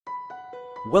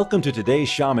Welcome to today's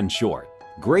Shaman Short.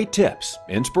 Great tips,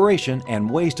 inspiration, and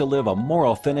ways to live a more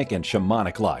authentic and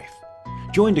shamanic life.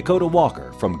 Join Dakota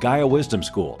Walker from Gaia Wisdom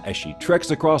School as she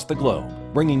treks across the globe,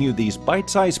 bringing you these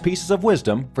bite-sized pieces of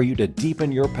wisdom for you to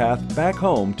deepen your path back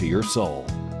home to your soul.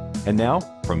 And now,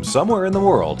 from somewhere in the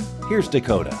world, here's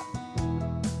Dakota.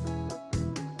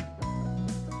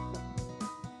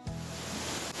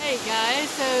 Hey guys,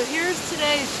 so here's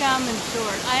today's Shaman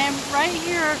Short. I am right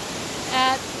here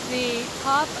at the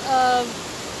top of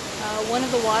one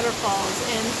of the waterfalls,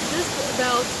 and this is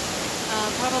about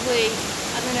probably,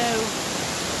 I don't know,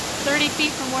 30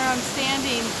 feet from where I'm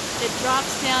standing. It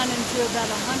drops down into about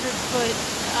a 100-foot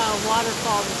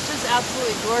waterfall. It's just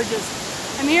absolutely gorgeous.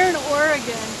 I'm here in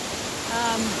Oregon.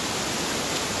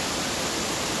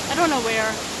 I don't know where.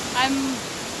 I'm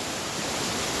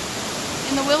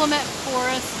in the Willamette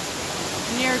Forest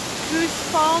near Kossah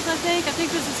Falls, I think. I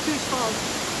think this is Kossah Falls.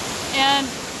 And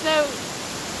so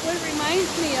what it reminds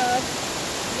me of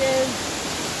is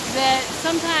that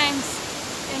sometimes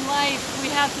in life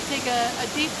we have to take a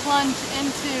deep plunge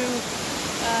into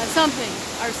something.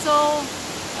 Our soul,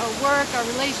 our work, our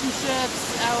relationships,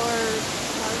 our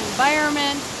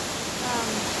environment,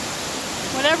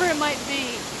 whatever it might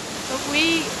be. But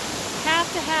we have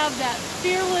to have that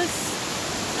fearless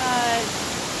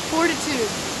fortitude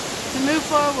to move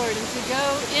forward and to go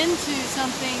into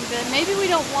something that maybe we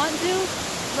don't want to,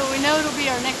 but we know it'll be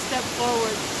our next step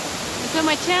forward. And so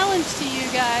my challenge to you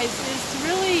guys is to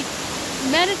really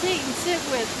meditate and sit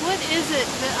with, what is it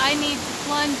that I need to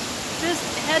plunge just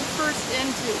head first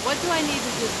into? What do I need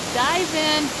to just dive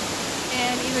in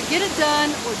and either get it done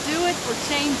or do it or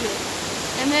change it?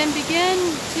 And then begin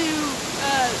to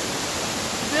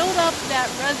build up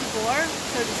that reservoir,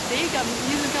 so to speak. I'm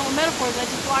using a couple metaphors. I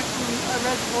just walked from a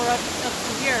reservoir up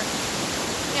to here.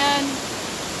 And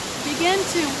begin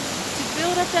to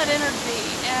build up that energy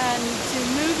and to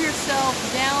move yourself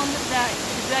down that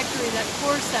trajectory, that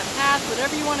course, that path,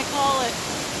 whatever you want to call it,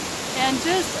 and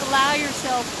just allow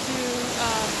yourself to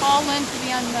fall into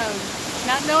the unknown.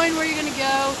 Not knowing where you're going to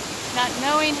go, not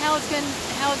knowing how it's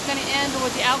going to end or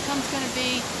what the outcome's going to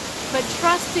be, but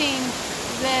trusting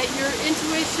that your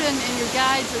intuition and your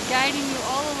guides are guiding you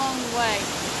all along the way.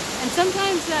 And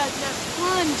sometimes that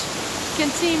plunge can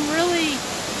seem really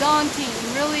daunting and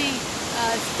really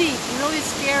steep and really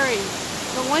scary.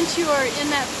 But once you are in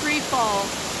that free fall,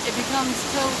 it becomes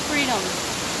total freedom,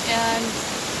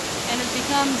 and it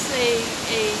becomes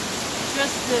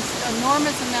just this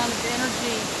enormous amount of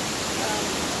energy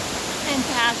and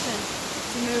passion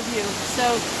to move you.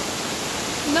 So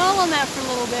mull on that for a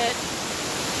little bit.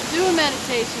 Do a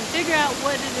meditation, figure out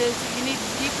what it is that you need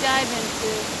to deep dive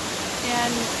into,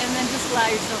 and then just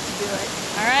allow yourself to do it.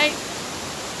 Alright?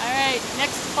 Alright,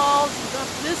 next falls is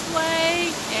up this way,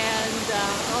 and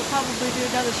I'll probably do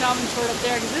another Shaman Short up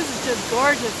there because this is just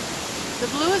gorgeous.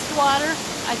 The bluest water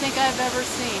I think I've ever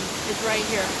seen is right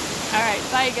here. Alright,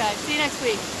 bye you guys. See you next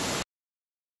week.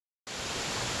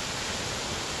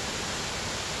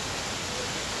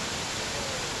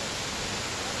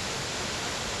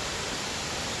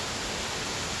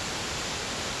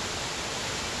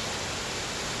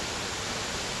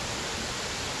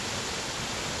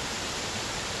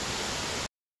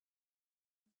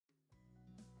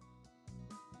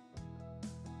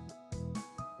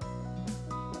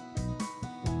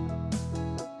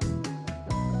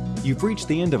 You've reached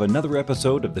the end of another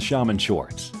episode of the Shaman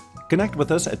Shorts. Connect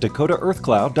with us at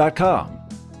dakotaearthcloud.com.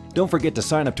 Don't forget to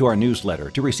sign up to our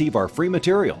newsletter to receive our free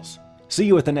materials. See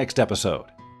you at the next episode.